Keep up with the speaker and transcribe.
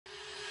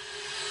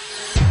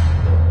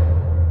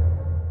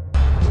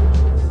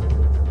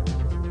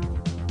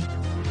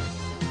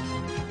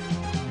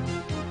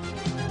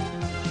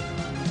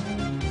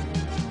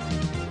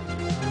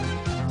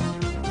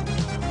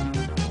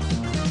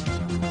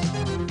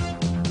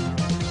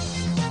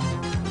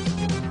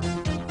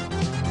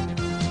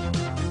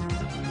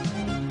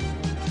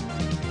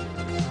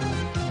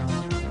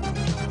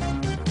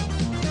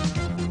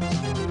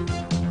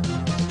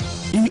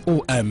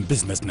EOM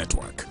Business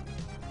Network.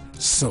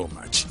 So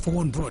much for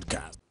one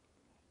broadcast.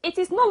 It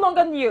is no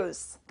longer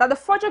news that the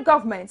federal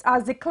government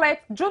has declared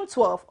June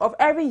 12th of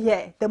every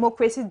year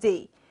Democracy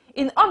Day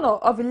in honor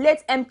of the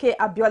late MK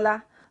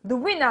Abiola, the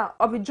winner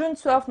of the June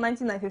 12,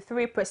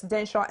 1993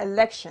 presidential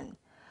election.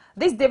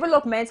 This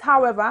development,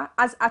 however,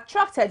 has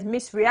attracted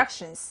mixed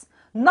reactions.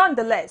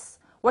 Nonetheless,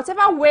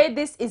 whatever way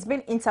this is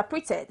being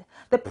interpreted,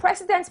 the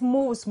president's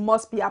moves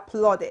must be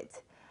applauded.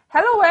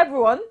 Hello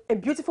everyone, a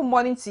beautiful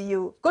morning to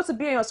you. Good to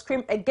be on your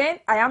screen again.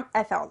 I am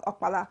Ethel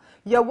Okpala.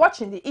 You're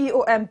watching the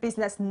EOM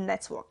Business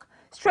Network.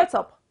 Straight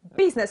up,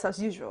 business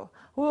as usual.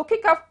 We will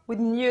kick off with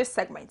news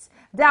segments.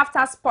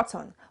 Thereafter, Spot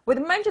On with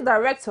the Managing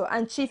Director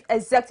and Chief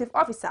Executive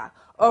Officer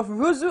of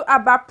Ruzu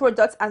Abba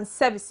Products and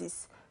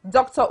Services,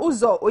 Dr.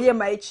 Uzo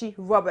Oyemaichi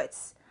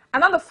Roberts.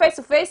 And on the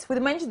face-to-face with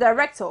the Managing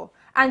Director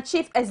and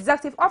Chief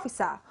Executive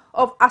Officer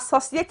of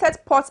Associated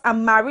Ports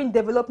and Marine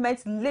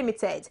Development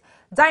Limited,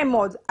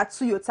 Diamond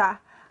Atuyota.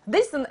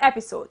 This is an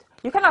episode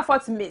you can't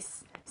afford to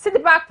miss.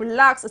 Sit back,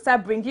 relax, as I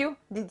bring you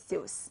the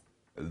details.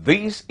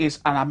 This is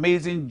an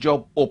amazing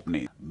job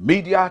opening.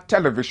 Media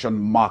television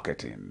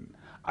marketing.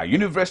 A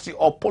university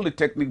or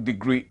polytechnic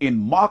degree in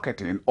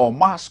marketing or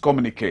mass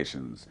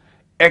communications.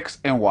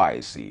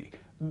 XNYC.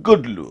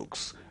 Good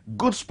looks.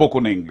 Good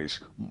spoken English.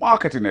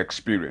 Marketing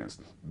experience.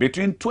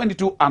 Between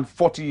 22 and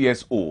 40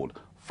 years old.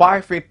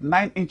 5 feet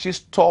 9 inches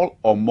tall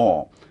or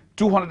more.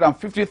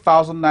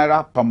 250,000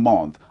 naira per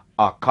month.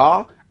 A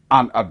car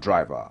and a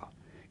driver.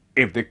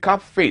 If the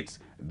cap fits,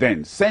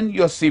 then send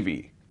your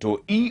CV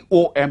to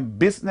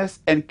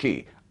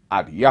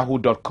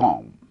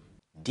eombusinessnk@yahoo.com.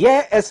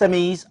 Dear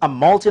SMEs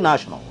and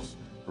multinationals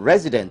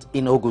resident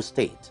in Ogun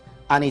State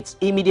and its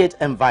immediate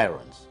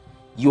environs,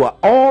 you are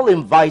all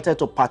invited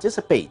to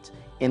participate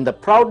in the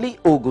Proudly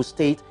Ogun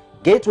State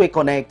Gateway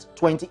Connect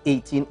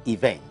 2018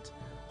 event,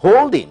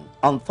 holding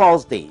on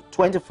Thursday,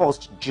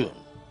 21st June.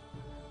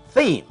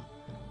 Theme: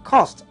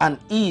 Cost and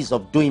Ease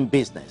of Doing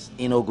Business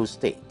in Ogun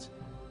State.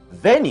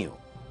 Venue: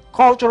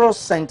 Cultural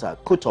Center,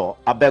 Kuto,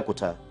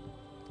 Abeokuta.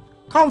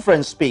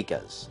 Conference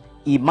speakers: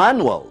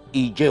 Emmanuel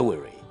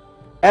Ijewere,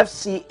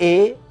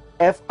 FCA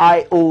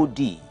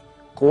FIOD,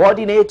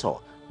 Coordinator,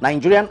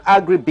 Nigerian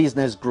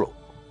Agribusiness Group.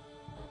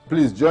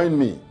 Please join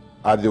me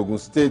at the Ogun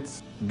State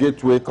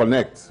Gateway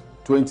Connect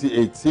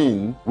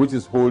 2018, which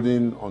is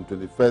holding on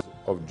 21st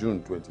of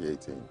June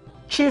 2018.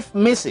 Chief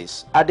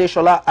Mrs.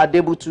 Adeshola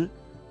Adebutu,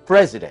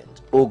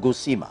 President,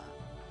 Ogusima.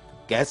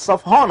 Guests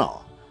of honor: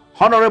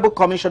 Honorable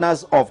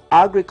Commissioners of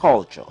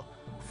Agriculture,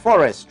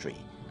 Forestry,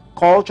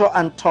 Culture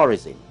and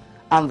Tourism,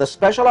 and the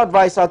Special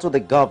Advisor to the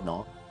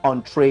Governor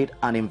on Trade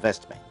and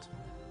Investment.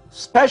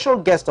 Special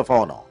Guest of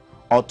Honor: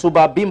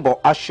 Otuba Bimbo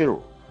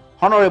Ashiru,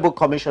 Honorable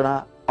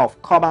Commissioner of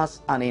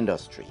Commerce and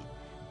Industry.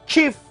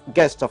 Chief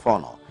Guest of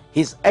Honor: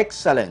 His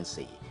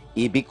Excellency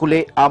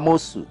Ibikule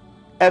Amosu,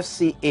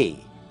 FCA,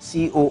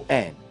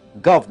 CON,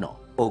 Governor,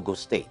 Ogun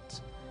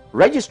State.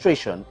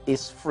 Registration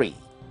is free.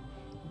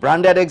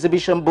 Branded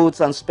exhibition booths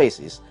and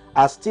spaces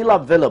are still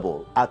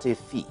available at a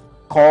fee.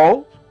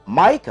 Call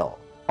Michael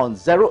on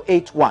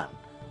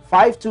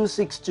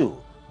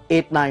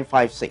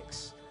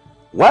 081-5262-8956.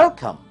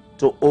 Welcome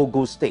to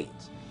Ogun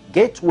State,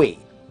 gateway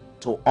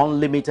to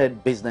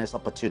unlimited business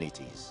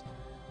opportunities.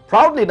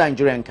 Proudly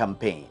Nigerian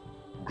campaign,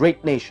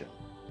 great nation,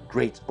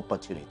 great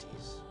opportunities.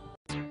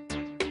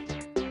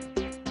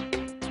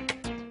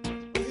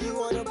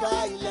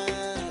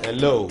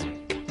 Hello,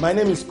 my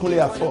name is Kunle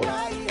Afod.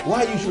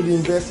 Why you should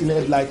invest in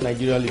Headlight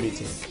Nigeria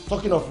Limited?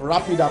 Talking of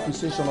rapid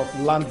appreciation of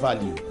land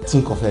value,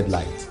 think of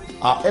Headlight.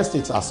 Our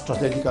estates are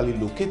strategically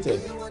located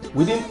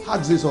within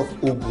axis of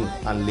Ogun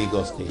and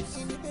Lagos states.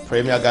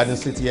 Premier Garden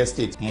City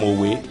Estate,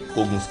 Mowe,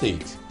 Ogun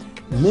State.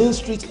 Main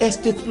Street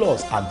Estate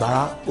Plus,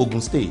 Agbara,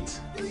 Ogun State.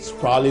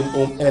 Sprawling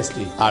Home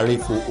Estate,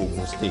 Arefo,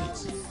 Ogun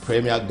State.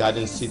 Premier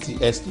Garden City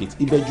Estate,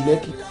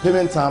 Ibejuleki.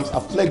 Payment terms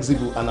are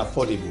flexible and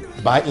affordable.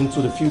 Buy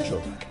into the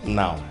future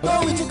now.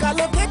 You can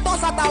locate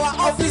us at our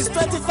office,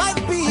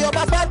 25B,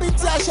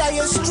 Obababiti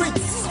Ashaye Street.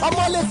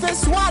 Omole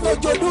Phase 1,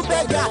 Ojodu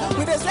Beggar,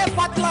 with a safe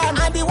land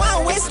and the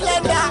one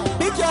Wastelender.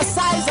 Pick your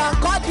size and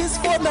call this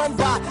phone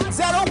number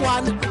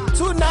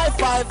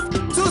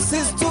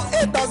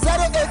 01-295-2628 or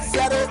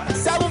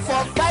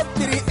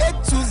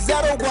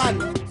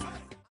 080-7453-8201.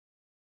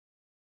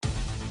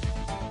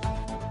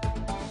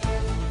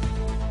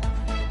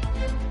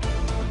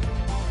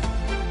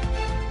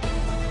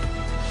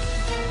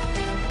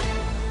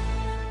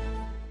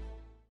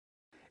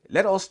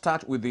 Let us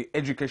start with the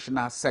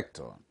educational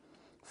sector.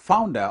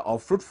 Founder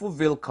of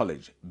Fruitful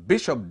College,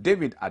 Bishop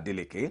David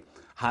Adeleke,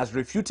 has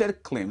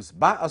refuted claims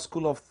by a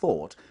school of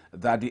thought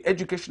that the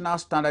educational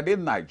standard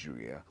in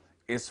Nigeria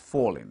is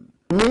falling.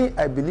 Me,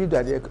 I believe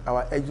that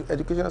our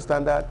educational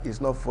standard is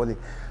not falling.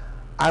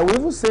 I will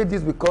even say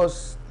this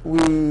because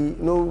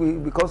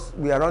because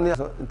we are running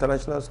an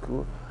international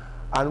school,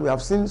 and we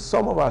have seen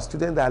some of our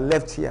students that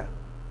left here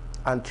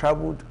and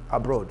traveled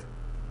abroad.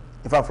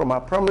 In fact, from our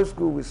primary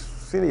school, we've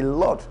seen a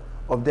lot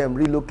of them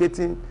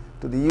relocating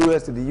to the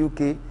US, to the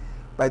UK.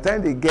 By the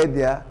time they get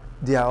there,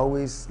 they are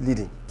always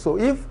leading. So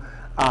if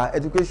our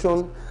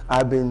education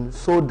has been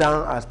so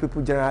down as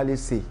people generally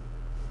say.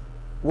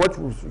 What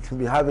we should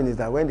be having is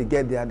that when they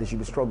get there, they should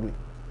be struggling.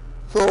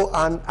 So,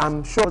 and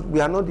I'm sure we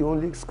are not the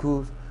only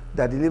schools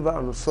that deliver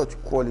on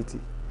such quality.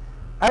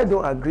 I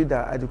don't agree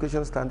that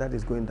education standard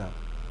is going down.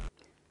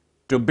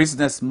 To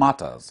Business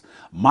Matters,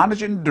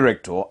 Managing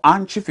Director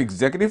and Chief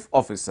Executive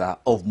Officer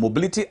of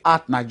Mobility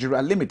Art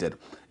Nigeria Limited,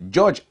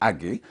 George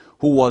Age,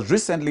 who was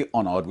recently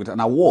honored with an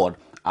award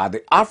at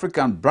the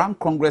African Brand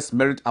Congress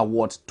Merit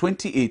Awards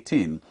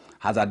 2018,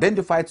 has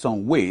identified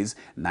some ways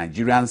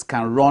Nigerians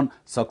can run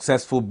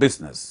successful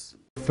business.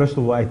 First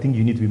of all, I think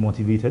you need to be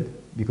motivated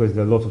because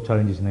there are lots of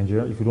challenges in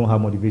Nigeria. If you don't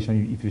have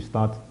motivation, if you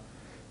start,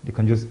 they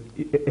can just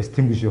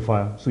extinguish your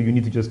fire. So you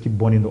need to just keep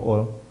burning the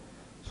oil.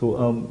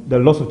 So there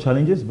are lots of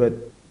challenges, but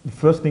the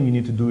first thing you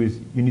need to do is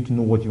you need to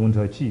know what you want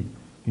to achieve.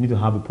 You need to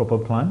have a proper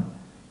plan.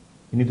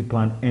 You need to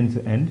plan end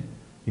to end.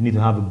 You need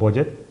to have a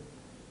budget.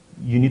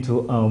 You need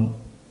to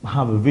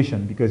have a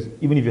vision, because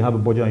even if you have a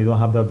budget and you don't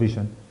have that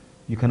vision,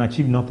 you can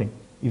achieve nothing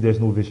if there's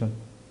no vision.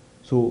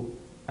 So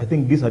I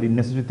think these are the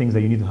necessary things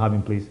that you need to have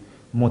in place: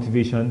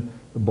 motivation,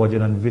 a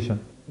budget, and vision.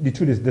 The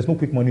truth is, there's no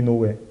quick money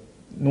nowhere.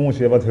 No one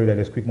should ever tell you that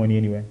there's quick money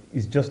anywhere.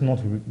 It's just not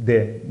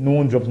there. No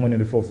one drops money on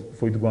the floor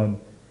for you to go and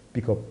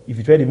pick up. If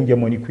you try to even get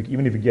money quick,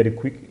 even if you get it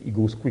quick, it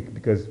goes quick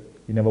because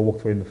you never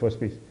worked for it in the first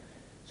place.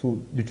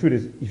 So the truth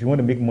is, if you want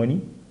to make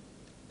money,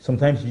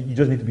 sometimes you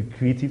just need to be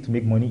creative to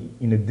make money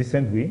in a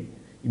decent way.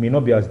 It may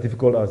not be as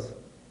difficult as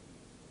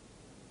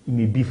it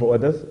may be for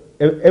others.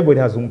 Everybody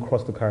has their own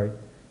cross to carry.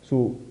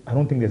 So I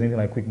don't think there's anything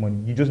like quick money.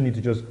 You just need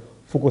to just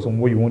focus on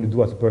what you want to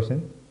do as a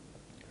person,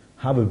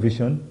 have a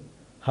vision,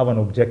 have an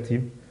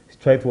objective,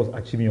 strive towards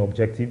achieving your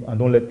objective, and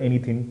don't let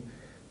anything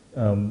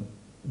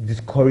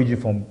discourage you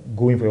from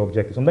going for your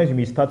objective. Sometimes you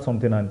may start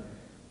something and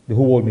the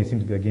whole world may seem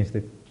to be against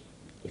it.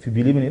 If you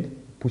believe in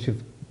it, push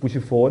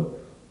it forward,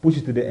 push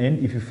it to the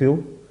end. If you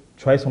fail,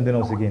 try something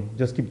else again.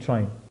 Just keep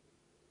trying.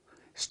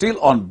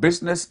 Still on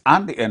business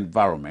and the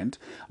environment,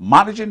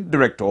 Managing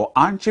Director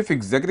and Chief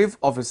Executive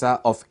Officer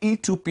of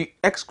E2P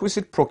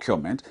Xquisit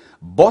Procurement,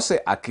 Bose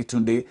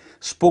Akitunde,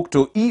 spoke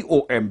to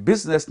EOM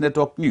Business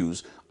Network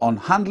News on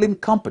handling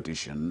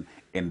competition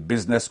in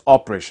business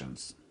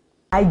operations.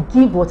 I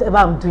give whatever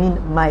I'm doing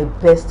my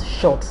best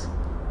shot.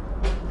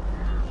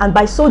 And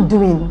by so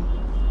doing,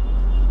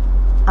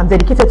 I'm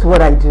dedicated to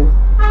what I do.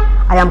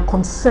 I am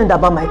concerned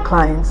about my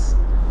clients.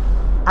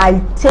 I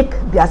take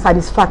their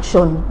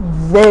satisfaction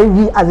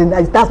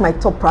that's my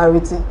top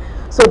priority.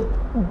 So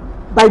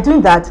by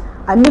doing that,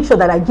 I make sure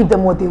that I give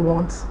them what they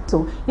want.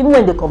 So even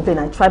when they complain,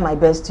 I try my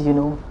best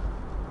to,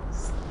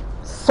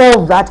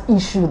 solve that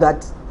issue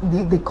that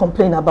they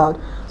complain about.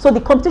 So the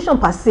competition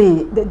per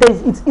se,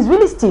 it's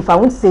really stiff. I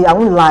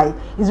won't lie.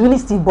 It's really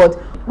stiff, but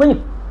when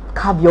you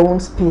carve your own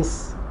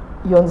space,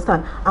 you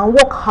understand, and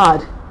work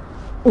hard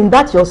in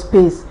that your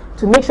space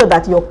to make sure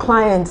that your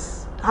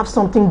clients have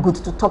something good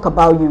to talk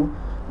about you,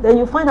 then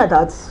you find out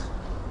that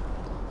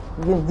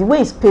the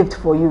way is paved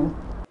for you.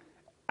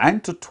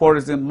 And to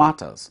tourism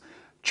matters,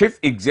 Chief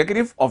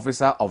Executive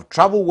Officer of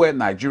Travelwear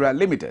Nigeria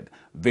Limited,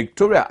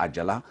 Victoria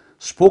Ajala,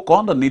 spoke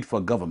on the need for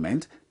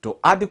government to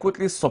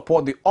adequately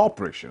support the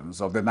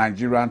operations of the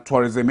Nigerian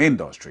tourism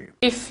industry.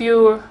 If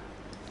you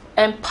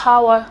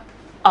empower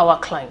our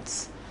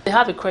clients, they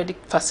have a credit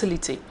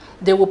facility,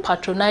 they will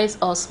patronize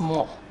us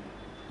more.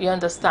 You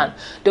understand?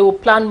 They will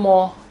plan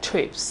more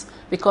trips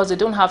because they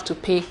don't have to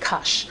pay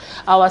cash.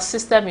 Our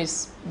system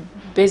is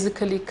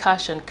basically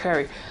cash and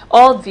carry.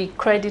 All the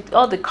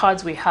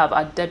cards we have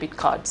are debit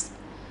cards.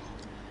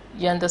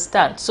 You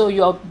understand? So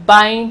you're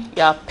buying,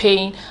 you're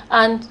paying,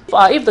 and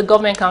if the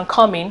government can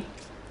come in,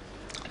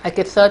 like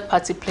a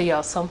third-party player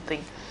or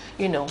something,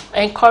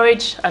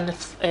 encourage and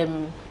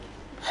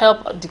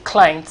help the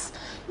clients,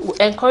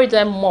 encourage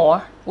them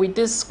more with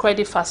these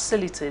credit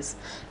facilities,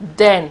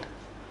 then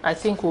I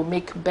think we'll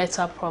make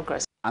better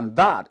progress. And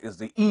that is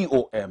the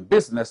EOM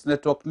Business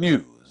Network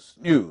News.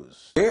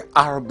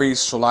 ARB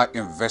Solar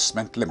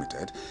Investment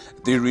Limited,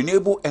 the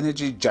renewable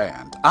energy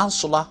giant and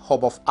solar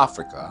hub of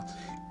Africa,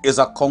 is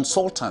a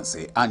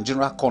consultancy and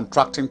general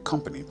contracting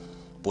company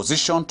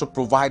positioned to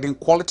providing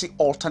quality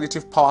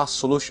alternative power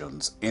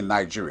solutions in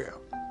Nigeria.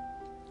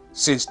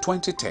 Since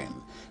 2010,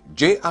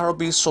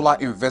 JRB Solar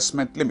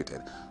Investment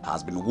Limited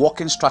has been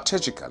working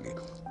strategically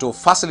to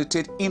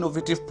facilitate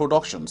innovative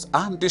productions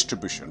and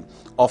distribution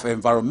of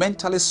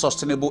environmentally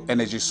sustainable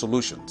energy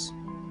solutions.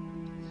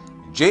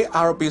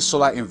 JRB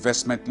Solar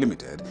Investment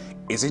Limited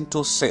is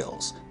into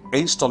sales,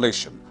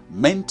 installation,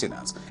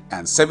 maintenance,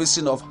 and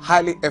servicing of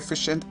highly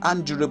efficient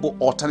and durable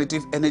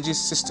alternative energy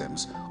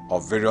systems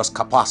of various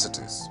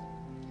capacities.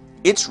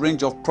 Its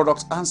range of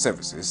products and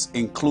services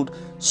include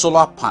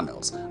solar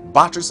panels,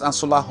 batteries and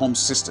solar home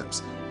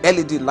systems,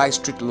 LED light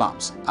street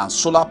lamps and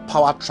solar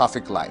power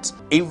traffic lights,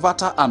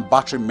 inverter and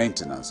battery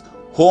maintenance,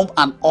 home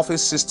and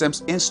office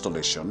systems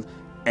installation,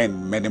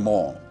 and many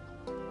more.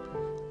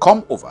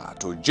 Come over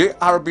to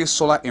JRB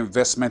Solar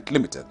Investment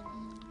Limited,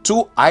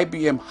 2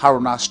 IBM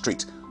Haruna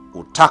Street,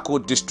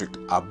 Utako District,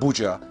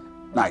 Abuja,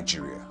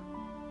 Nigeria.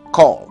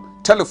 Call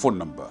telephone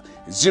number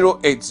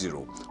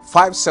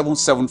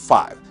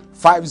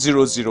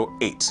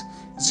 080-5775-5008,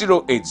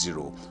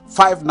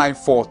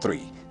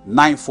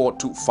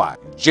 080-5943-9425.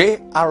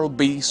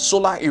 JRB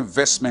Solar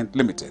Investment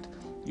Limited,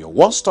 your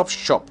one-stop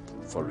shop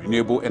for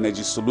renewable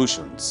energy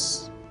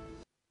solutions.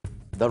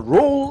 The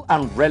role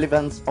and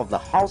relevance of the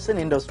housing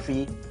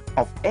industry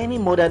of any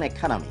modern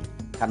economy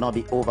cannot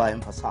be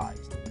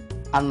overemphasized,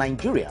 and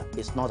Nigeria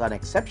is not an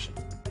exception.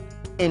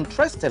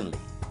 Interestingly,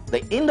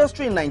 the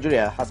industry in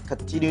Nigeria has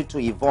continued to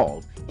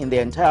evolve in the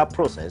entire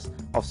process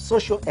of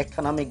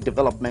socio-economic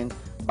development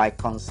by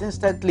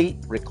consistently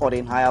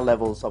recording higher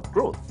levels of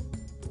growth.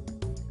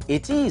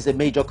 It is a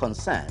major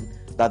concern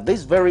that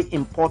this very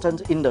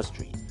important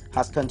industry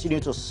has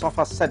continued to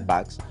suffer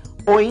setbacks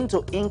owing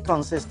to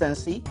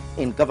inconsistency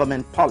in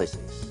government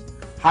policies,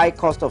 high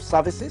cost of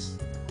services,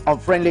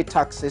 unfriendly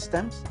tax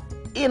systems,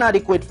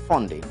 inadequate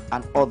funding,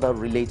 and other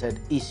related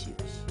issues.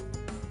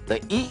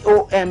 The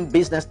EOM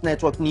Business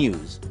Network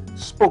News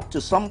spoke to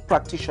some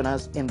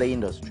practitioners in the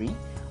industry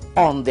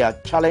on their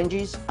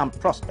challenges and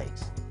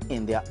prospects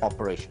in their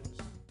operations.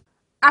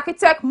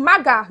 Architect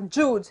Maga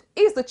Jude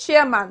is the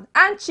chairman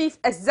and chief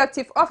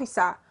executive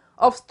officer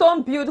of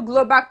Stonebuilt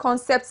Global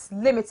Concepts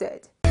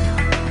Limited.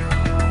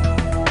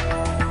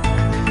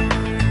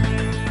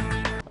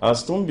 Our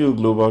Stonebuilt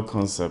Global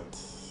Concept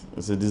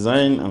is a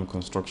design and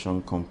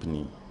construction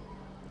company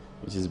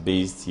which is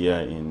based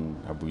here in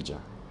Abuja.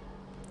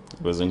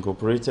 It was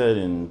incorporated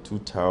in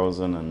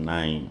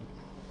 2009.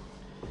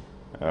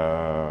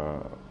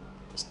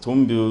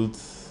 Stonebuilt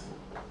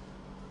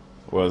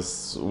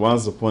was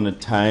once upon a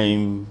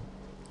time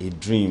a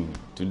dream.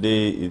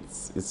 Today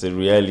it's a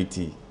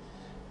reality,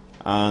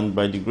 and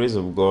by the grace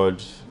of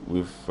God,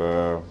 we've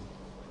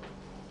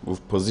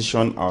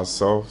positioned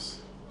ourselves,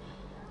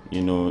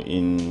 you know,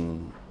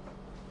 in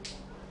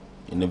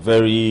a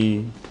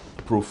very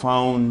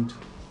profound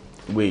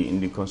way in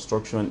the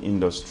construction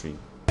industry.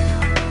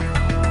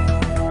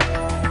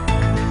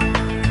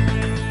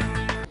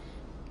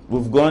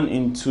 We've gone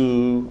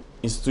into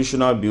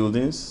institutional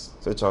buildings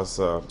such as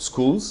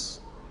schools.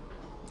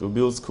 We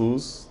build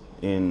schools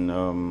in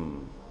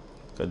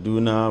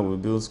Kaduna. We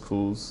build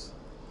schools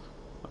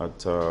at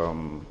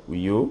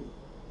Uyo.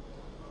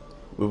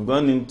 We've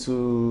gone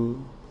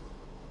into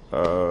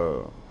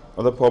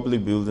other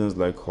public buildings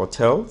like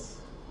hotels.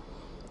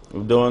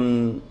 We've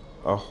done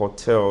a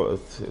hotel, a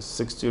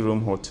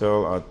 60-room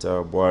hotel at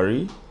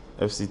Buhari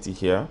FCT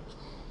here.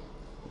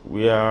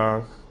 We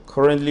are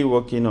currently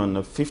working on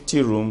a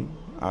 50-room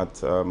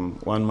at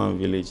One Man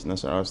Village,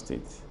 National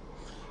State.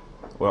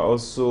 We're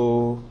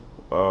also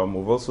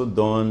we've also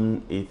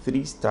done a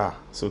 3-star,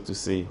 so to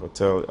say,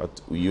 hotel at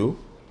Uyo,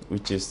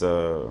 which is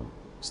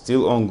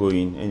still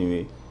ongoing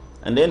anyway.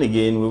 And then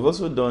again, we've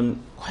also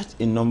done quite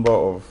a number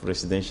of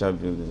residential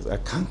buildings. I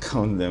can't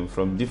count them,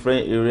 from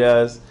different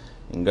areas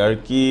in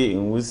Garki,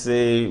 in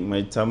Wuse,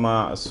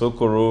 Maitama,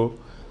 Asokoro.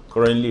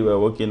 Currently, we're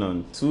working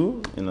on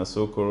 2 in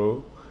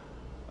Asokoro,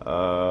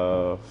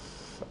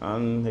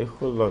 and a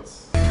whole lot.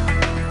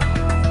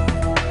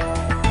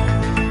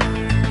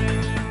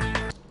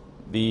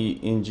 The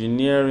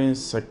engineering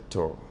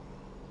sector.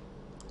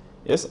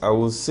 Yes, I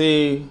will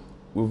say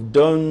we've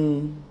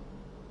done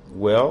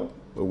well,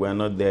 but we're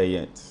not there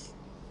yet.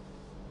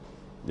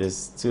 There's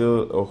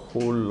still a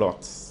whole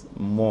lot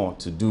more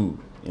to do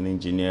in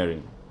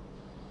engineering.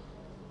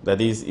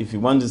 That is, if you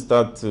want to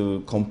start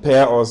to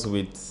compare us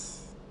with,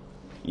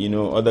 you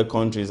know, other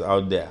countries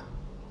out there,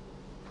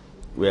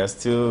 we are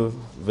still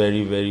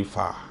very, very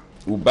far.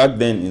 Back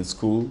then in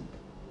school,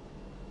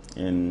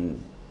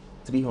 in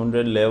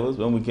 300 levels,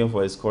 when we came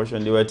for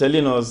excursion, they were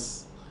telling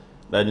us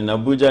that in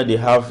Abuja they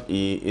have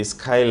a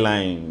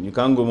skyline. You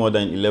can't go more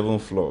than 11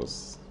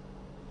 floors.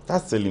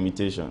 That's the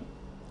limitation.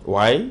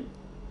 Why?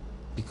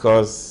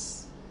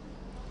 Because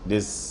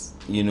there's,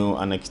 you know,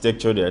 an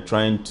architecture they are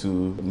trying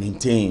to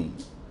maintain.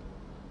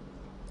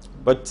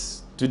 But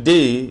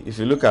today, if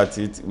you look at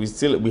it,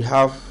 we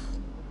have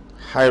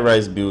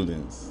high-rise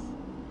buildings,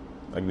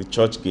 like the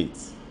church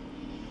gates.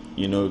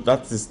 You know,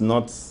 that is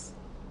not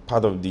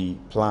part of the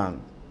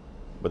plan.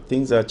 But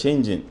things are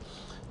changing.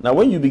 Now,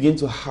 when you begin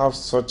to have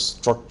such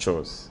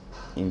structures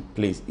in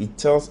place, it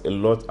tells a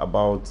lot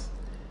about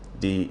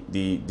the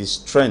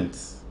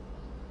strength,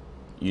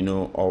 you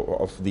know,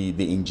 of the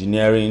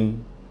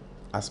engineering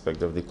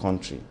aspect of the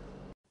country.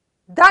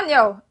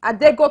 Daniel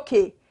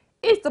Adegoke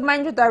is the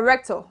Managing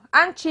Director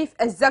and Chief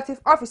Executive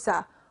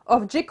Officer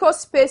of GECO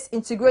Space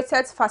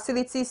Integrated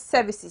Facilities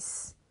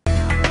Services.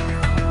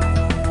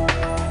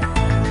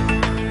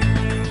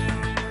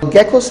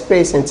 GECO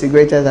Space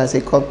Integrated as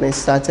a company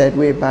started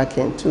way back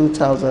in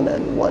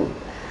 2001.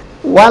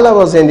 While I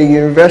was in the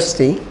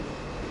university,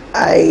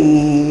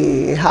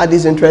 I had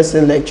this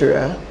interesting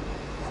lecturer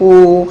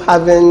who,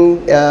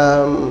 having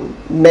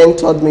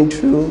mentored me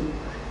through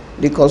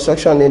the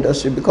construction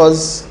industry,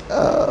 because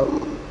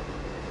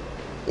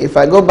if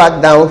I go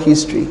back down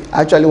history,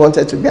 I actually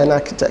wanted to be an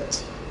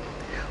architect,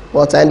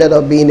 but I ended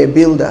up being a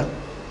builder.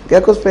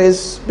 GECO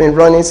Space has been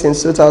running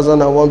since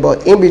 2001,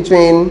 but in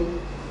between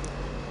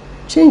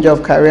change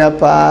of career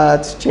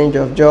path, change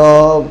of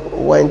job,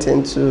 went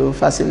into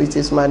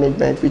facilities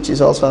management, which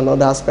is also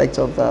another aspect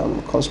of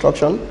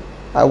construction.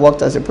 I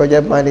worked as a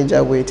project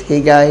manager with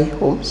Hegai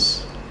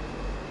Homes.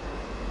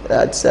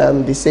 That's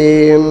the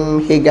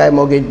same Hegai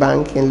Mortgage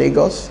Bank in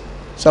Lagos.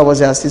 So I was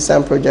the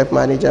assistant project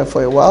manager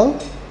for a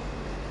while.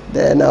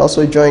 Then I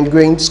also joined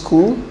Grain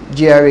School,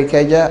 GRA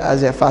Keja,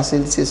 as a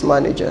facilities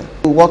manager.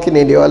 Working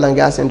in the oil and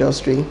gas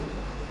industry,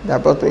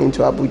 that brought me into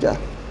Abuja.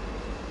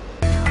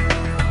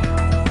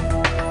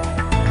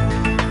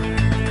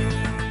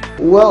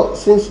 Well,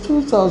 since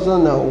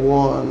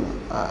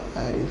 2001,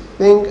 I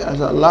think as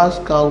a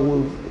last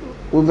count,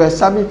 we've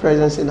established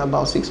presence in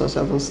about 6 or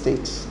 7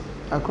 states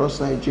across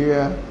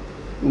Nigeria,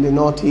 in the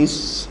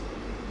northeast,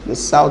 the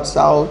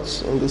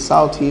south-south, in the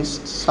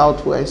southeast,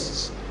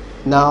 southwest,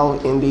 now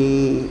in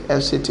the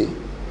FCT.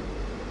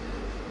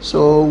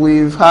 So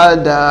we've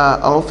had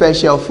our own fair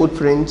share of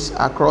footprints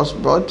across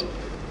board.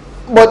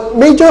 But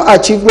major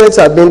achievements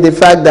have been the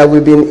fact that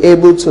we've been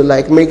able to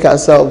make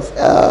ourselves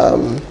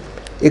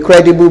a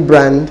credible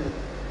brand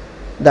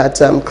that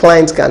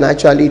clients can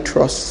actually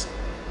trust.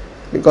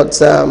 Because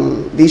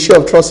the issue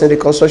of trust in the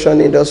construction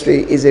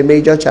industry is a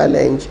major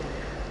challenge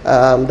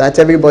that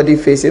everybody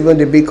faces. Even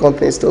the big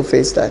companies still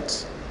face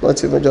that,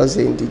 not even just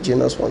the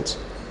indigenous ones.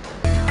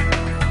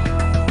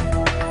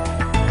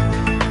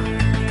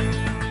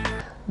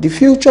 The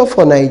future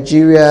for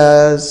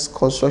Nigeria's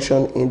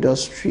construction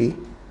industry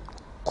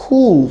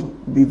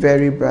could be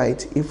very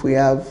bright if we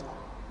have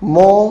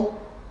more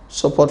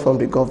support from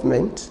the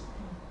government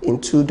in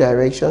 2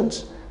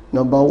 directions.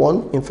 Number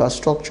 1,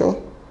 infrastructure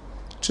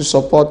to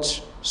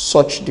support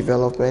such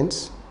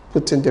developments,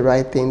 putting the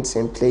right things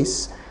in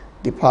place,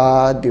 the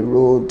power, the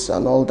roads,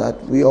 and all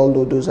that. We all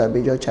know those are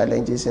major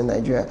challenges in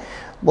Nigeria.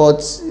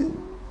 But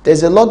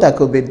there's a lot that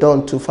could be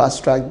done to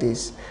fast track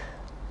this.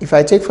 If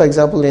I take, for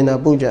example, in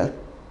Abuja,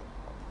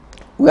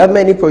 we have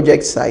many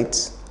project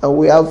sites and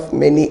we have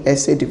many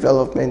estate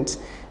developments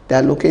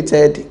that are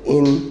located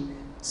in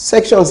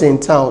sections in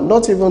town,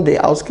 not even the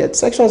outskirts,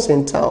 sections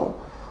in town.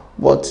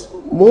 But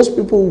most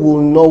people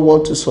will not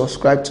want to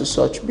subscribe to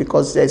such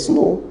because there's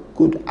no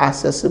good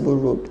accessible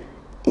road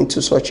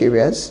into such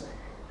areas.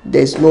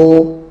 There's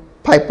no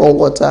pipe on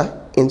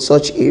water in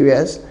such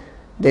areas.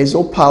 There's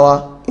no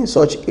power in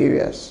such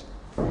areas.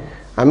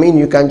 I mean,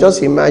 you can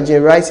just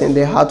imagine right in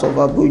the heart of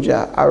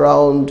Abuja,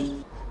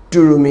 around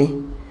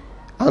Durumi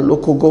and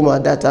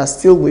Lokogoma, that are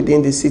still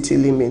within the city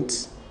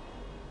limits.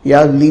 You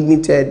have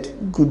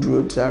limited good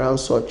roads around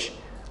such.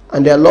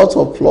 And there are lots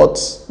of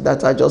plots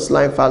that are just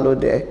lying fallow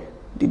there.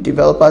 The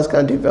developers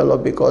can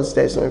develop because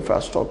there's no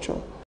infrastructure.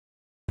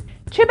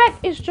 Chibec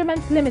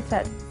Instruments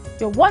Limited,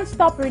 your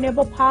one-stop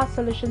renewable power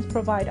solutions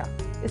provider,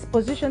 is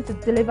positioned to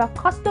deliver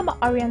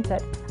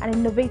customer-oriented and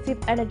innovative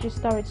energy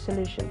storage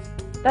solutions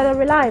that are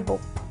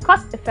reliable,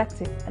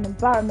 cost-effective, and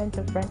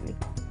environmentally friendly.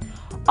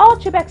 All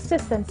Chibec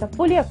systems are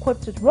fully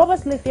equipped with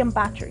robust lithium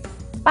battery,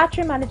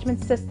 battery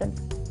management systems,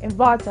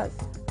 inverters,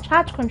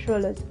 charge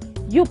controllers,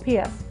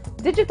 UPS,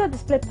 digital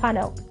display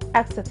panel,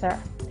 etc.,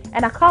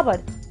 and are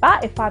covered by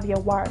a 5-year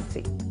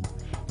warranty.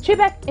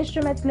 Chibec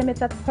Instruments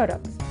Limited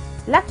products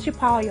lets you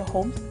power your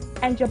homes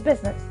and your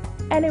business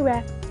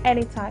anywhere,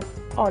 anytime,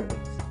 always.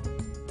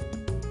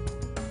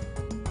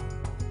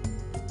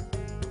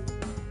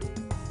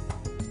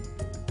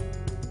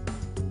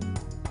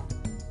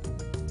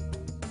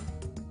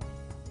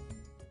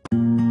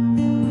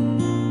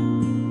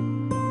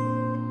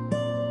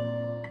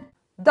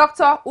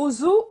 Dr.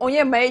 Uzu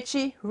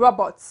Onyemaechi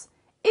Roberts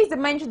is the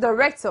Managing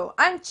Director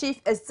and Chief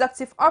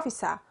Executive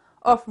Officer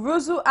of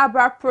Ruzu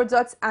Herbal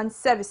Products and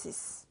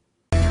Services.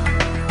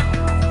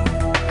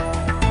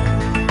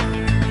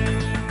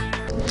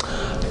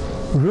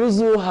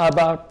 Ruzu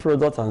Herbal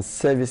Products and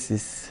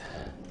Services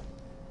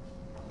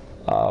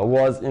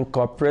was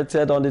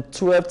incorporated on the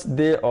 12th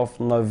day of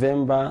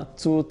November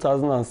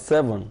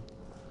 2007.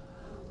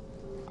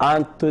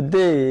 And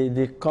today,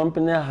 the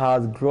company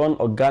has grown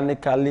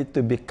organically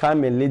to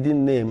become a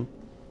leading name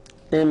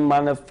in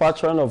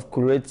manufacturing of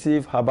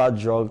curative herbal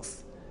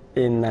drugs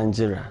in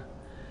Nigeria.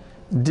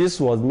 This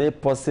was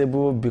made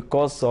possible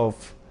because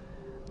of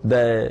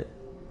the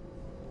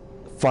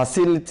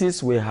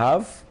facilities we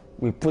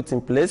put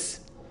in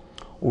place.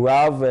 We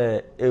have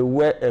a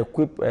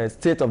well-equipped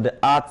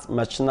state-of-the-art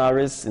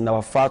machineries in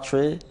our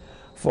factory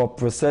for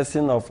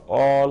processing of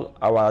all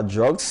our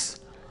drugs.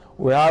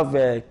 We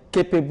have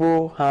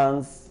capable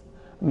hands,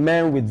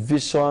 men with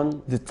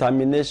vision,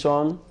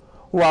 determination,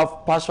 who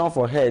have passion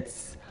for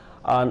health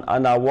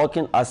and are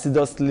working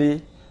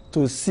assiduously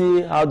to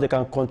see how they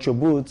can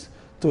contribute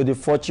to the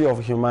fortune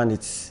of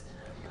humanity.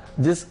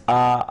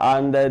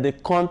 The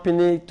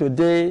company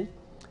today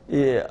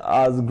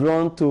has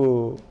grown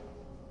to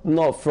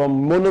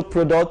from mono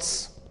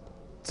products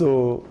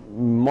to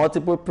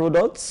multiple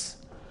products,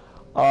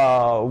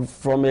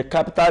 from a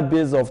capital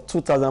base of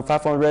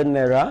 2,500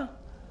 naira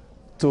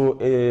to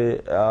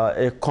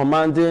a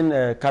commanding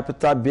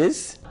capital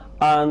base.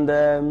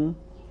 And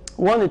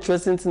one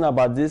interesting thing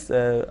about this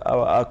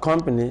our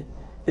company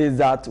is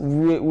that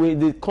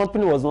the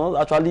company was not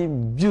actually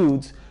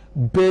built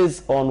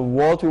based on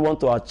what we want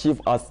to achieve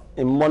as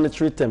in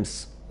monetary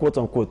terms, quote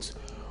unquote.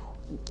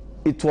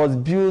 It was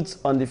built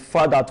on the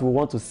fact that we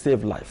want to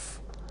save life.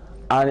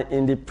 And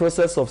in the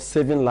process of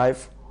saving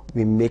life,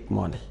 we make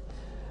money.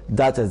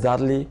 That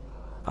exactly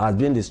has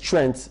been the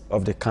strength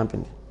of the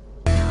company.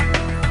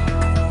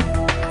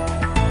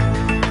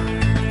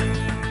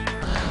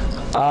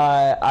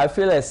 I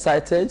feel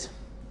excited,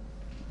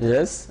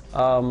 yes.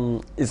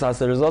 It's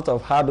as a result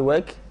of hard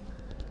work,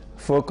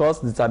 focus,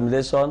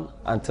 determination,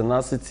 and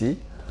tenacity.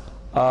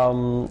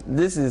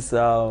 This is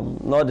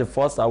not the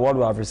first award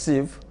we have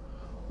received.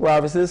 We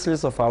have received a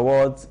series of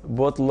awards,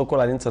 both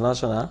local and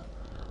international.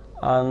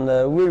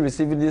 And we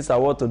receiving this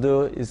award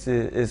today is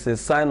a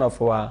sign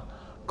of our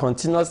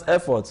continuous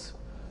efforts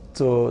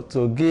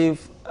to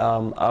give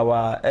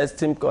our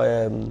esteemed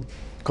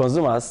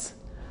consumers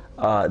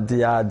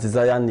their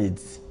desired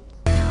needs.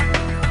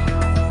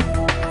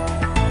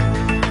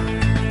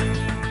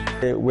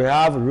 We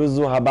have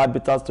Ruzu Herbal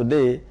Bitters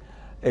today,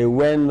 a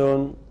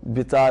well-known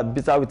bitter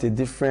with a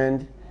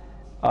different,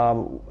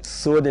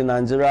 sold in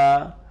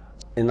Nigeria,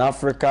 in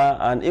Africa,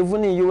 and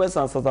even in US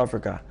and South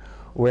Africa.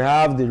 We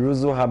have the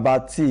Ruzu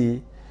Herbal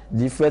Tea.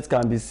 The effect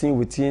can be seen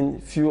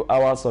within few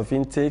hours of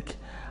intake.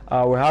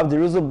 We have the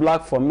Ruzu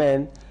Black for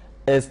men,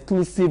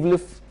 exclusively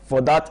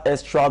for that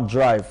extra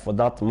drive for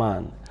that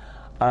man.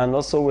 And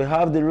also we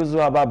have the Ruzu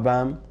Herbal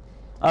Balm,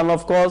 and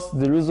of course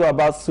the Ruzu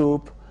Herbal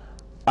Soap,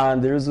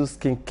 and the Ruzu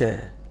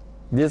Skincare.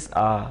 These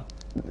are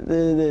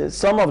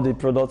some of the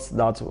products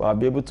that we'll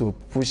be able to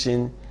push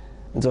into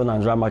the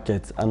Nigeria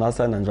market and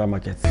outside Nigeria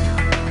market.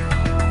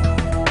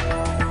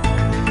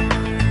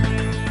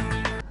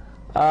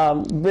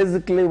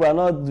 Basically, we're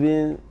not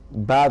doing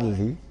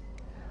badly.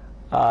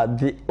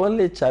 The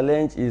only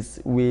challenge is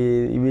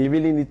we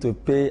really need to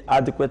pay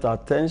adequate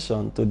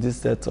attention to this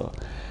sector,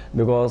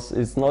 because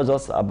it's not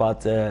just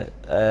about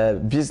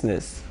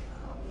business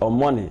or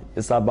money.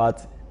 It's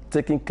about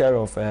taking care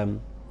of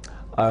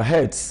our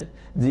health.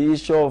 The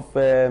issue of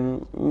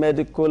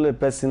medical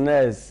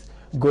personnel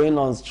going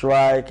on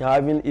strike,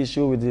 having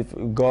issue with the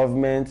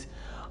government,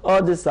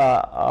 all these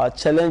are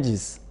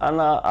challenges. And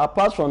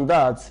apart from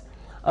that,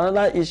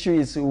 another issue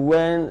is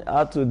what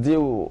has to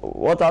do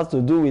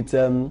with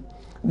the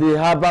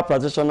herbal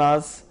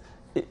practitioners'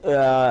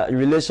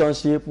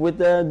 relationship with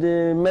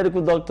the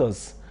medical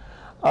doctors.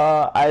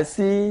 I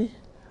see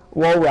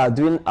what we are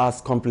doing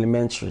as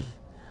complementary.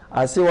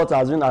 I see what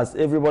I was doing as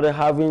everybody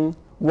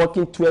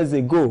working towards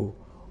a goal,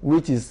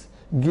 which is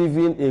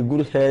giving a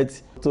good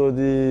health to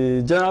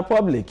the general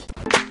public.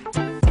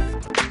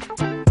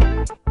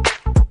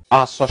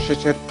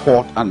 Associated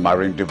Port and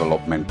Marine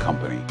Development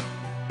Company,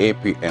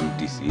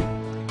 APMDC,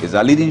 is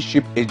a leading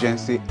ship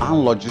agency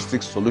and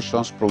logistics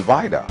solutions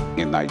provider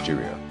in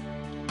Nigeria.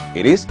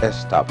 It is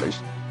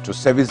established to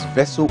service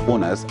vessel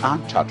owners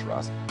and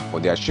charterers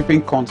for their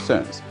shipping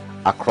concerns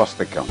across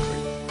the country.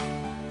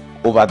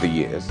 Over the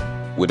years,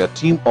 with a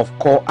team of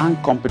core and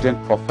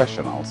competent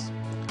professionals,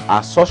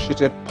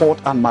 Associated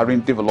Port and Marine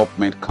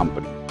Development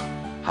Company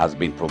has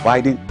been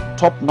providing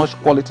top-notch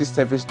quality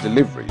service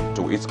delivery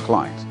to its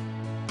clients,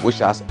 which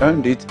has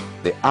earned it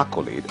the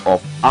accolade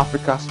of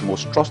Africa's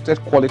most trusted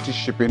quality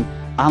shipping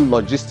and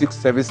logistics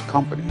service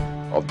company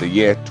of the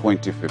year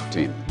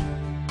 2015.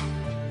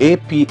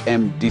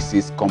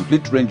 APMDC's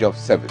complete range of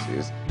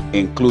services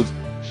includes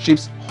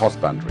ship's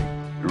husbandry,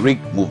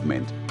 rig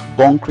movement,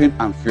 bunkering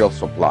and fuel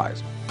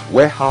supplies,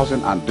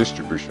 warehousing and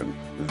distribution,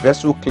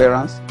 vessel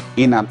clearance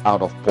in and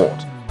out of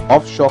port,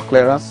 offshore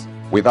clearance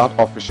without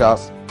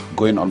officials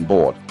going on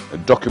board,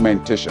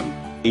 documentation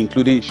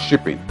including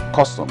shipping,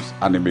 customs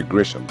and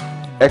immigration,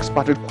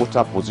 expatriate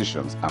quota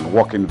positions and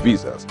working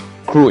visas,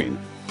 crewing,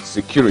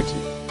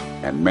 security,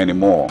 and many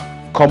more.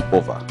 Come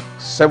over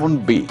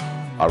 7B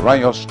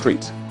Arayo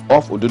Street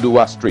off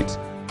Oduduwa Street,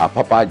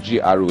 Apapa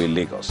GRA,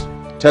 Lagos.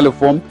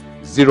 Telephone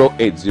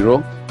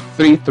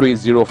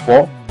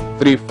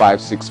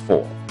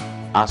 080-3304-3564.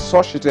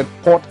 Associated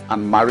Port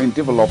and Marine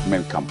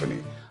Development Company.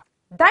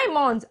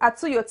 Diamond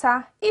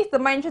Atuyota is the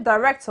Managing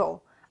Director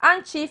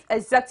and Chief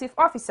Executive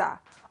Officer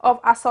of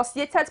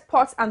Associated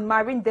Port and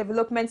Marine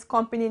Development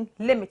Company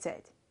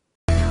Limited.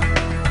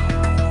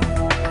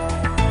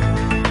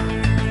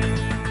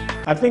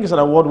 I think it's an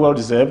award well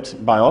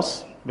deserved by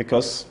us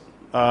because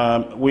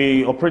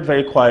we operate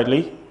very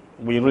quietly.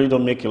 We really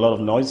don't make a lot of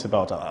noise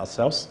about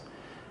ourselves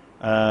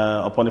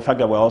upon the fact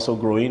that we're also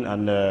growing,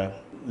 and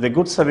the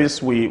good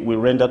service we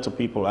render to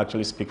people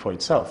actually speak for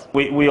itself.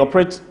 We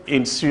operate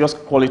in serious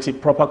quality,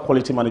 proper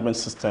quality management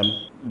system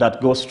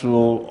that goes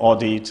through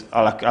audit.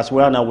 As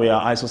well now we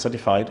are ISO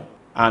certified,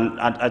 and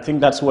I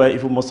think that's where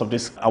even most of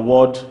these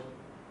award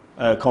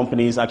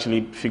companies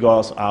actually figure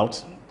us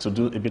out to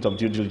do a bit of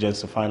due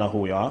diligence to find out who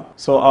we are.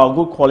 So our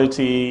good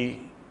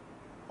quality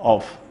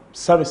of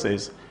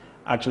services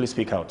actually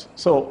speak out.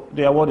 So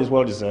the award is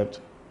well deserved,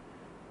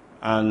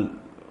 and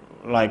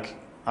like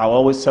I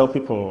always tell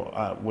people,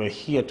 we're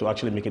here to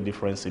actually make a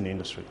difference in the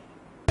industry.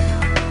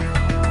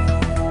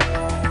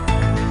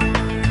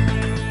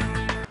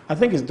 I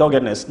think it's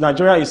doggedness.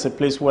 Nigeria is a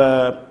place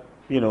where,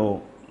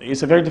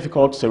 it's a very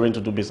difficult terrain to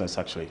do business,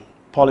 actually.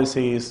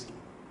 Policies,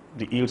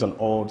 the ills and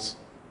odds,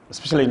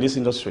 especially in this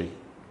industry.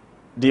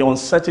 The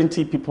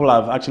uncertainty people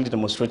have actually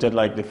demonstrated,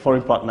 like the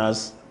foreign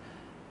partners,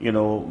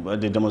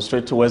 they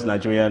demonstrate towards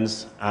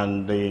Nigerians,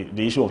 and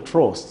the issue of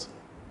trust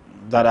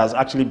that has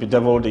actually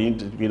bedeviled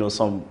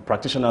some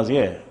practitioners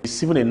here.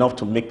 It's even enough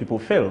to make people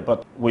fail,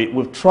 but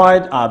we've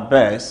tried our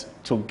best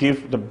to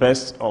give the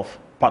best of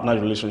partner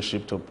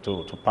relationship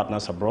to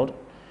partners abroad.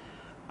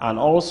 And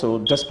also,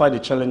 despite the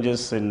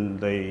challenges in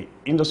the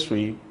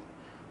industry,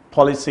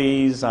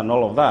 policies and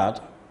all of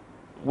that,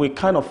 we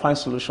kind of find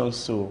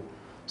solutions to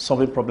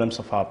solving problems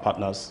of our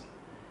partners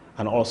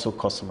and also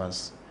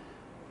customers.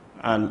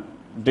 And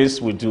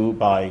this we do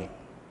by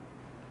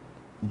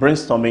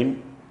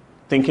brainstorming,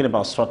 thinking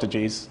about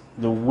strategies,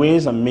 the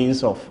ways and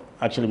means of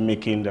actually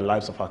making the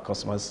lives of our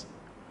customers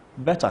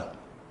better.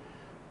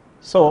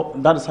 So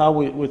that is how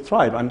we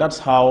thrive, and that's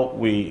how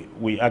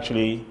we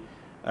actually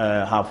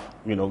have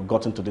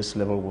gotten to this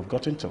level we've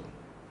gotten to.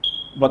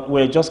 But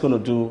we're just going to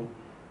do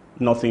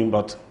nothing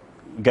but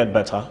get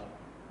better,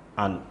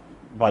 and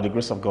by the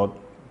grace of God,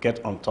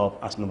 get on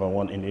top as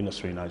 #1 in the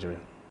industry in Nigeria.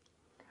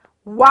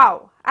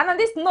 Wow! And on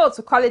this note,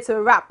 to call it a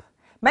wrap.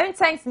 Many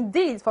thanks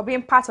indeed for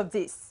being part of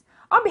this.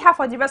 On behalf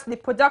of the rest of the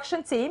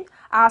production team,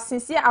 our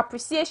sincere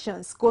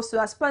appreciations goes to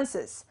our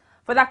sponsors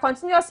for their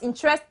continuous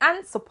interest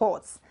and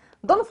support.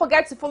 Don't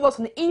forget to follow us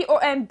on the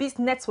EOM Biz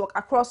Network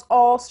across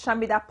all social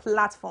media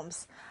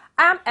platforms.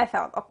 I am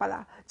Ethel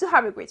Okpala. Do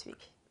have a great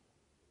week.